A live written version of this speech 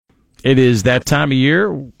It is that time of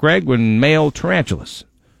year, Greg, when male tarantulas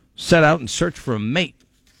set out and search for a mate.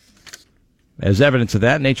 As evidence of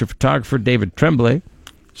that, nature photographer David Tremblay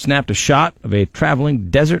snapped a shot of a traveling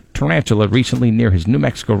desert tarantula recently near his New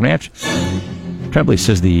Mexico ranch. Tremblay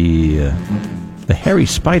says the hairy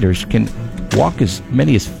spiders can walk as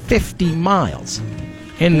many as 50 miles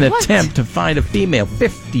in an attempt to find a female.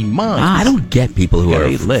 50 miles. I don't get people who are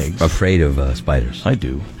 8 legs. afraid of spiders. I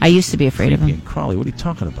do. I used to be afraid of Creepy them. and crawly. What are you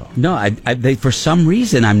talking about? No, they, for some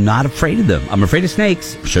reason, I'm not afraid of them. I'm afraid of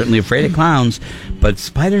snakes, certainly afraid of clowns, but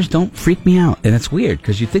spiders don't freak me out. And it's weird,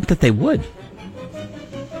 because you think that they would.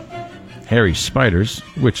 Hairy spiders,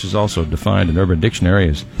 which is also defined in Urban Dictionary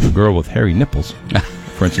as a girl with hairy nipples.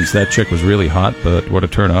 For instance, that chick was really hot, but what a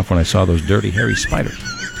turnoff when I saw those dirty, hairy spiders.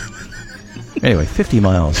 Anyway, 50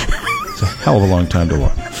 miles. It's a hell of a long time to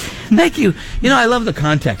walk. Thank you. You know, I love the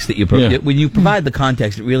context that you provide. When you provide the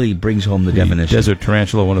context, it really brings home the definition. Desert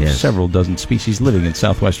tarantula, one of Yes. several dozen species living in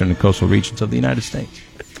southwestern and coastal regions of the United States.